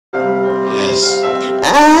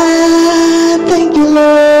I thank you,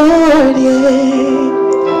 Lord.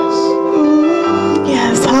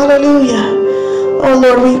 Yes, hallelujah. Oh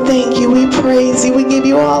Lord, we thank you, we praise you, we give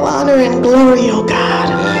you all honor and glory, oh God.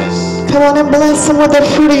 Yes. Come on and bless them with the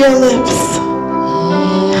fruit of your lips.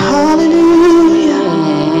 Hallelujah.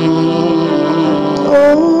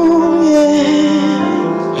 Oh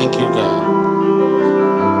yeah. Thank you, God.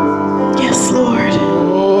 Yes, Lord.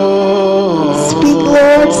 Speak,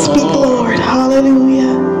 Lord, speak, Lord.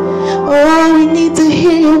 Hallelujah. Oh, we need to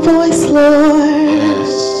hear your voice, Lord.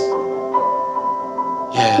 Yes.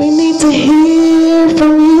 Yes. We need to hear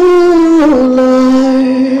from you, Lord.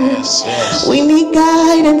 Yes, yes. We need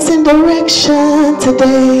guidance and direction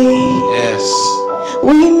today. Yes.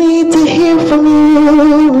 We need to hear from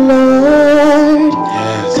you, Lord.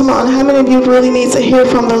 Yes. Come on, how many of you really need to hear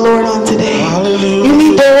from the Lord on today? Hallelujah. You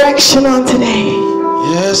need direction on today.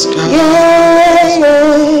 Yes, God. Yeah.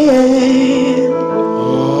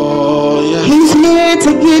 Oh, yes. He's here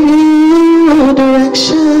to give you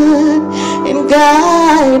direction and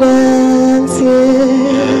guidance.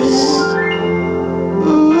 Yes.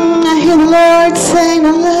 I hear the Lord saying,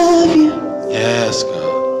 I love you. Yes, God.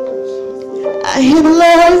 I hear the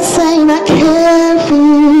Lord saying, I care for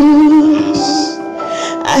you. Yes.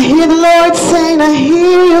 I hear the Lord saying, I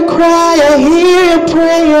hear your cry, I hear your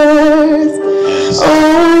prayers. Yes.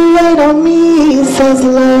 Oh, wait on me, says the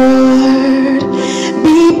Lord.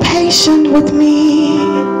 Be patient with me.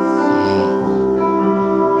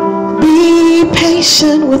 Be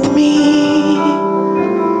patient with me.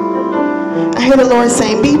 I hear the Lord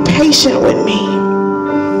saying, be patient with me.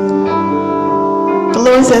 The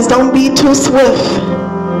Lord says, don't be too swift.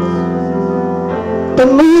 But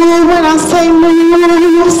move when I say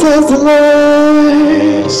move, says the Lord.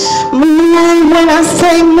 Yes. Move when I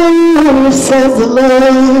say move, says the Lord.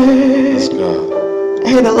 Yes, God. I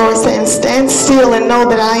hear the Lord saying, stand still and know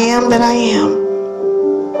that I am that I am.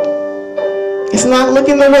 It's not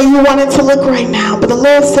looking the way you want it to look right now, but the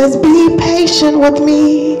Lord says, be patient with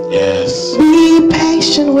me. Yes. Be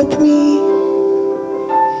patient with me.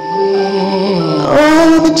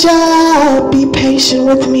 Oh, the job, be patient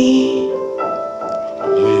with me.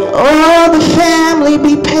 Oh, the family,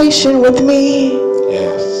 be patient with me.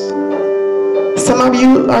 Yes. Some of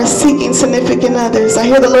you are seeking significant others. I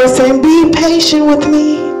hear the Lord saying, be patient with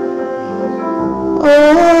me.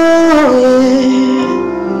 Oh, yeah.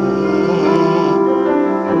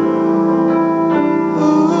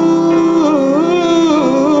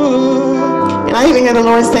 And I even hear the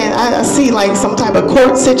Lord saying, I see like some type of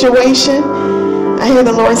court situation. I hear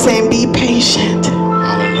the Lord saying, be patient.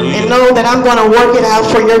 Hallelujah. And know that I'm going to work it out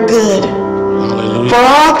for your good. Hallelujah. For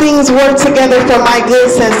all things work together for my good,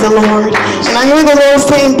 says the Lord. Yes. And I hear the Lord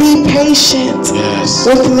saying, be patient Yes.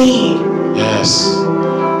 with me. Yes.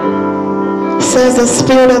 Says the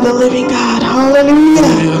Spirit of the living God. Hallelujah.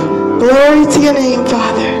 Hallelujah. Glory to your name,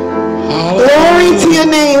 Father. Hallelujah. Glory to your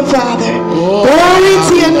name, Father. Oh, Glory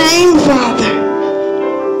to your hallelujah. name, Father.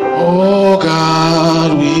 Oh,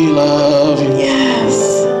 God, we love you.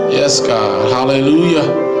 Yes. Yes, God. Hallelujah.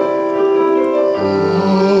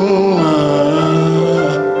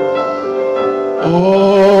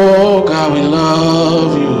 Oh, God, we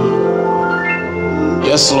love you.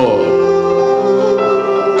 Yes, Lord.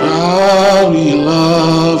 God, we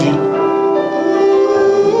love you.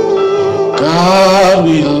 God,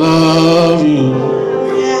 we love you.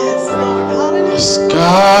 Yes, Lord. Hallelujah. Yes,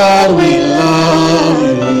 God, we love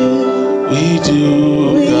you. We do,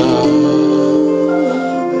 God.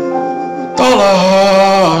 With all our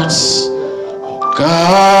hearts,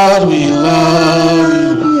 God, we love you.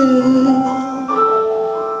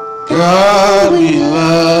 God, we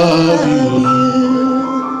love you.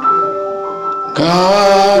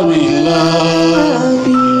 God, we love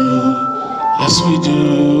you. Yes, we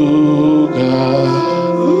do, God.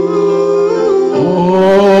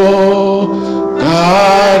 Oh,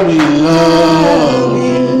 God, we love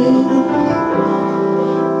you.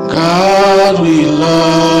 God, we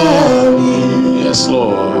love you. Yes,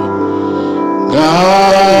 Lord.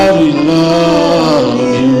 God, we love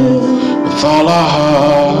you with all our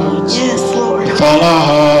hearts. Yes, Lord. With all our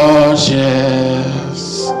hearts,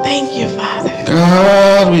 yes. Thank you, Father.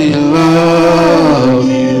 God, we love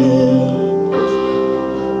you.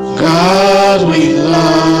 God, we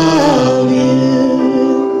love you.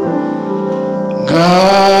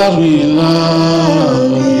 God, we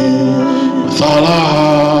love you with all our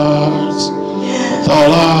hearts. With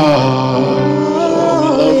all our hearts.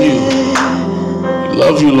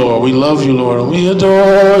 Lord, we love you. We love you, Lord. We love you, Lord. And we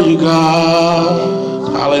adore you,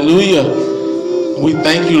 God. Hallelujah. We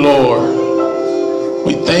thank you, Lord.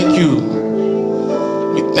 We thank you.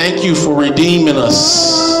 We Thank you for redeeming us.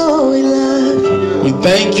 Oh, we love you. We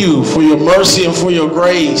thank you for your mercy and for your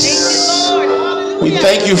grace. We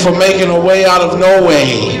thank you for making a way out of no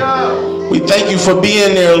way. We thank you for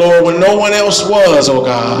being there, Lord, when no one else was, oh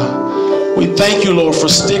God. We thank you, Lord, for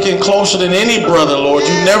sticking closer than any brother, Lord.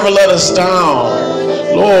 You never let us down.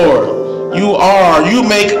 Lord, you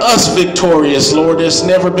make us victorious, Lord. There's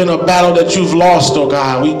never been a battle that you've lost, oh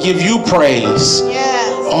God. We give you praise.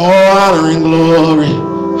 All honor and glory.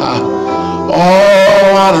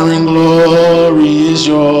 All honor and glory is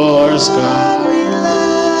yours, God.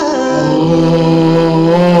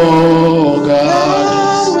 Oh,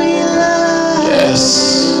 God. Yes.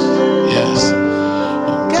 Yes.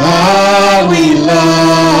 God, we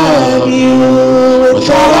love you with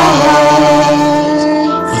all our hearts.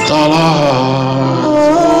 With all our hearts.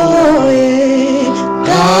 Oh, yeah.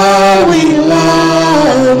 God, we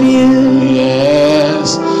love you.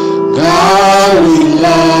 Yes. God, we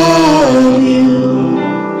love you.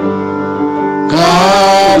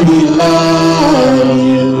 God, we love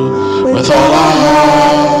you with all our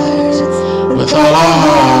hearts. With all our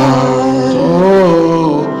hearts.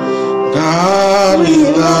 Oh, God, we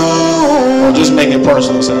love. Oh, just make it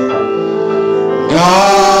personal. Say,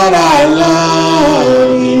 God, I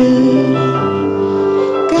love you.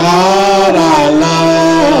 God, I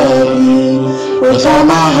love you with all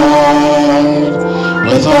my heart.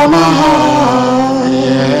 With all my heart,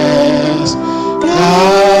 yes.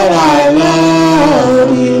 God, I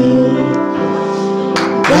love you.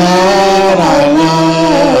 God, I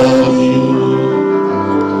love you.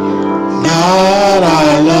 God, I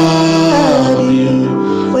love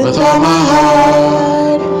you with all my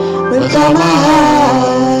heart. With all my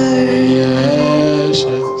heart, yes,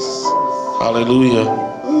 yes. Hallelujah.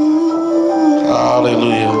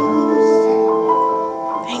 Hallelujah.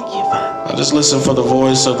 I just listen for the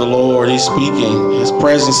voice of the Lord. He's speaking. His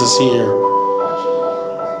presence is here.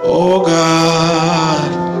 Oh God,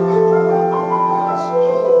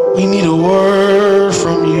 we need a word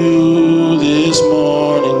from you this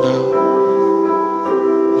morning, God.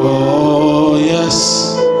 Oh yes.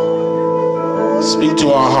 Speak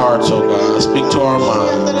to our hearts, oh God. Speak to our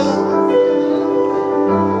minds.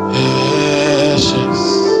 Yes, yes.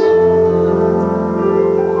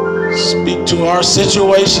 Speak to our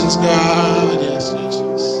situations, God. Yes, yes,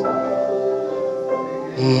 yes.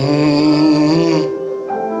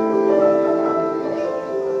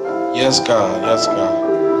 Yes, God. Yes, God.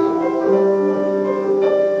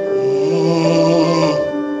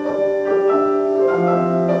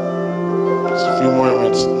 Just a few more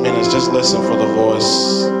minutes. Just listen for the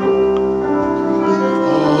voice.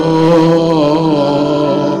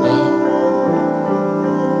 Oh, God.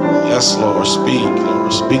 Yes, Lord. Speak,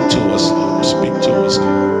 Lord. Speak to us, Lord. Speak to us,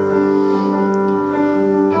 God.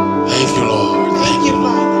 Thank you, Lord. Thank you,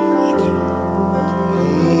 Father. Thank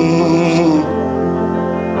you.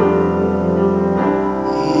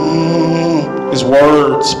 His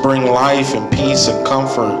words bring life and peace and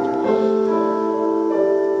comfort.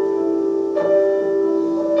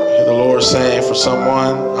 I hear the Lord saying for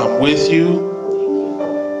someone, I'm with you.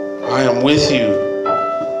 I am with you.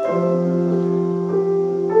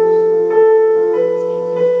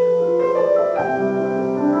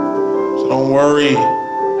 So don't worry,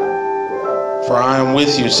 for I am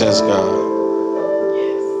with you, says God.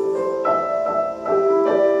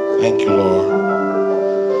 Thank you, Lord.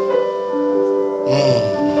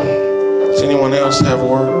 Does anyone else have a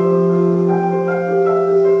word?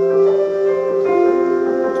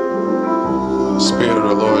 The Spirit of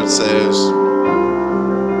the Lord says,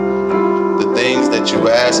 the things that you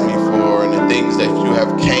asked me for and the things that you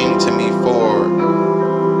have came to me for,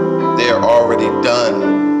 they are already done.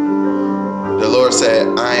 The Lord said,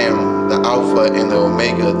 I am the Alpha and the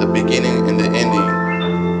Omega, the beginning and the ending.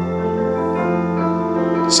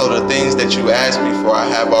 So the things that you asked me for, I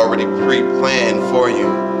have already pre-planned for you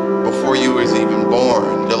before you was even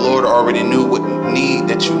born. The Lord already knew what need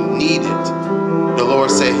that you needed. The Lord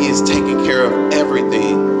said He is taking care of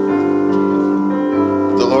everything.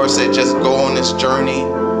 The Lord said, just go on this journey,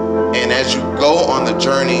 and as you go on the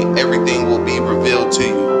journey, everything will be revealed to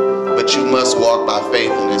you. But you must walk by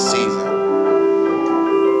faith in this season.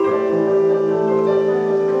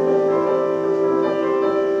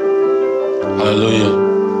 Hallelujah.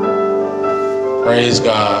 Praise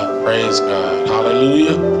God. Praise God.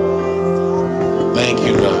 Hallelujah. Thank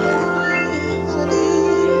you, God.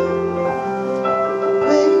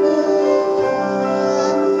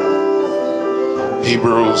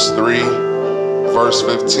 Hebrews 3, verse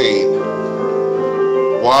 15.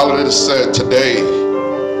 While it is said today,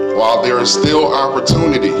 while there is still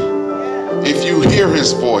opportunity, if you hear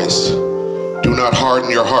His voice, do not harden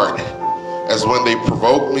your heart as when they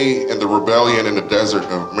provoked me in the rebellion in the desert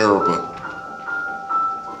of Meribah.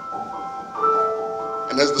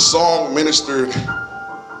 And as the song ministered,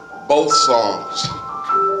 both songs,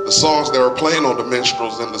 the songs that were playing on the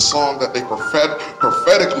minstrels and the song that they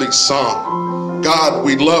prophetically sung, God,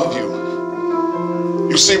 we love you.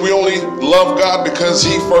 You see, we only love God because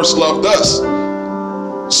he first loved us.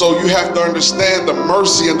 So you have to understand the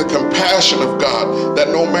mercy and the compassion of God, that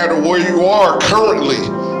no matter where you are currently,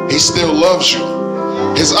 he still loves you.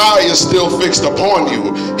 His eye is still fixed upon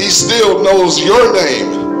you. He still knows your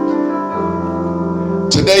name.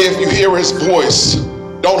 Today, if you hear his voice,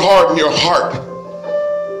 don't harden your heart.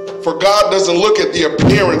 For God doesn't look at the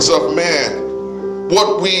appearance of man,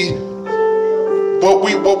 what we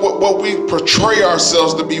portray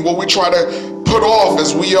ourselves to be, what we try to put off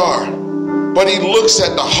as we are. But he looks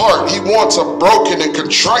at the heart. He wants a broken and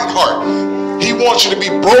contrite heart. He wants you to be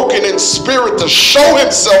broken in spirit to show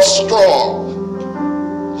himself strong.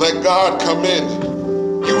 Let God come in.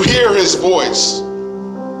 You hear his voice.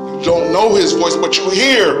 You don't know his voice, but you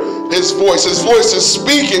hear his voice. His voice is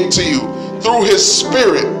speaking to you through his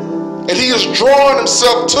spirit. And he is drawing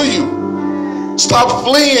himself to you. Stop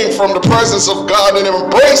fleeing from the presence of God and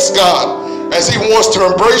embrace God as he wants to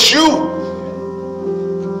embrace you.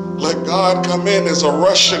 Let God come in as a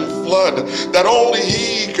rushing flood that only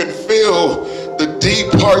he can fill. The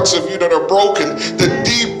deep parts of you that are broken, the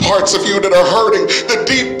deep parts of you that are hurting, the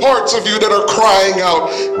deep parts of you that are crying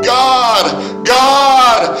out.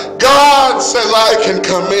 God says I can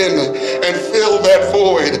come in and fill that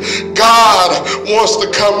void. God wants to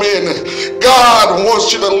come in. God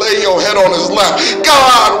wants you to lay your head on his lap.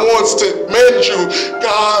 God wants to mend you.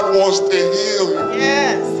 God wants to heal you.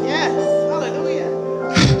 Yes, hallelujah.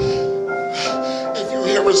 If you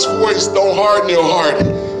hear his voice, don't harden your heart.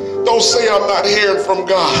 Don't say I'm not hearing from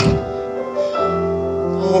God.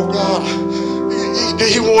 Oh God,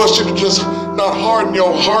 he wants you to just not harden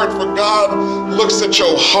your heart, for God looks at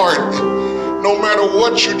your heart. No matter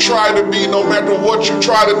what you try to be, no matter what you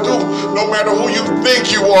try to do, no matter who you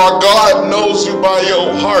think you are, God knows you by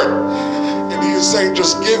your heart. And he is saying,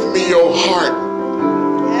 just give me your heart.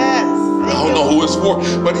 Yes. I don't know who it's for,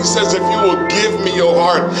 but he says, if you will give me your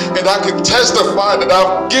heart, and I can testify that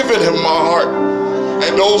I've given him my heart.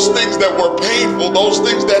 And those things that were painful, those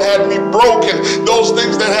things that had me broken, those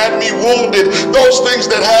things that had me wounded, those things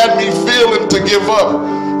that had me feeling to give up,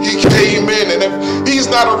 he came in. And if he's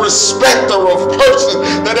not a respecter of person,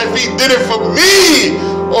 that if he did it for me,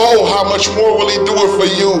 oh, how much more will he do it for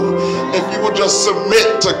you? If you would just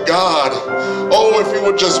submit to God. Oh, if you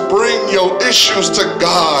would just bring your issues to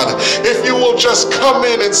God. If you will just come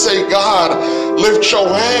in and say, God, lift your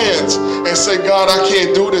hands and say, God, I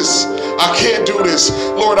can't do this. I can't do this.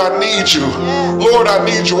 Lord, I need you. Lord, I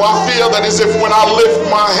need you. I feel that as if when I lift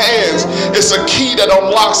my hands, it's a key that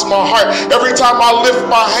unlocks my heart. Every time I lift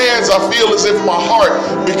my hands, I feel as if my heart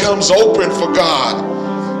becomes open for God.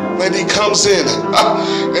 And he comes in.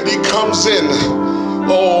 And he comes in.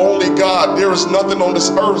 Oh, only God. There is nothing on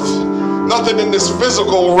this earth, nothing in this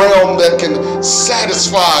physical realm that can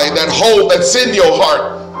satisfy that hole that's in your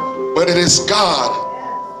heart. But it is God.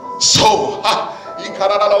 So, hey,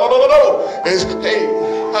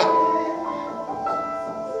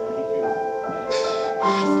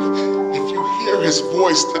 if you hear his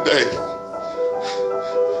voice today,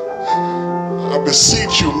 I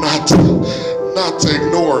beseech you not to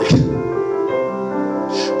ignore it.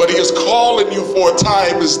 But he is calling you for a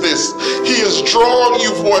time as this. He is drawing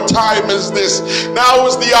you for a time as this. Now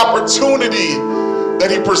is the opportunity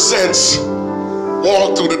that he presents.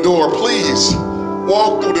 Walk through the door, please.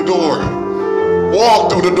 Walk through the door.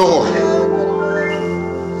 Walk through the door.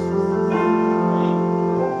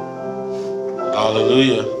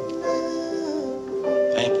 Hallelujah.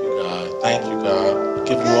 Thank you, God. Thank you, God. We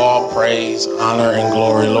give you all praise, honor, and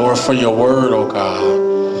glory, Lord, for your word, oh God.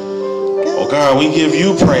 Oh God, we give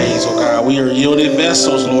you praise, oh God. We are yielded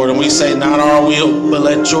vessels, Lord, and we say not our will, but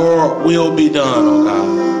let your will be done, oh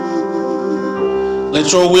God.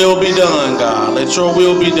 Let your will be done, God. Let your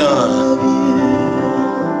will be done.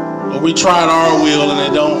 Lord, we tried our will and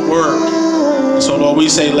it don't work. So, Lord, we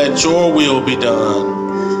say let your will be done.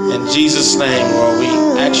 In Jesus' name, Lord, we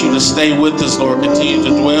ask you to stay with us, Lord. Continue to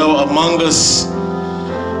dwell among us.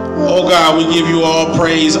 Oh God, we give you all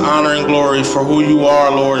praise, honor, and glory for who you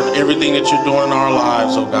are, Lord, and everything that you're doing in our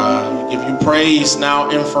lives, oh God. We give you praise now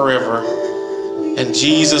and forever. In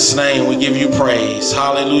Jesus' name, we give you praise.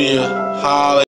 Hallelujah. Hallelujah.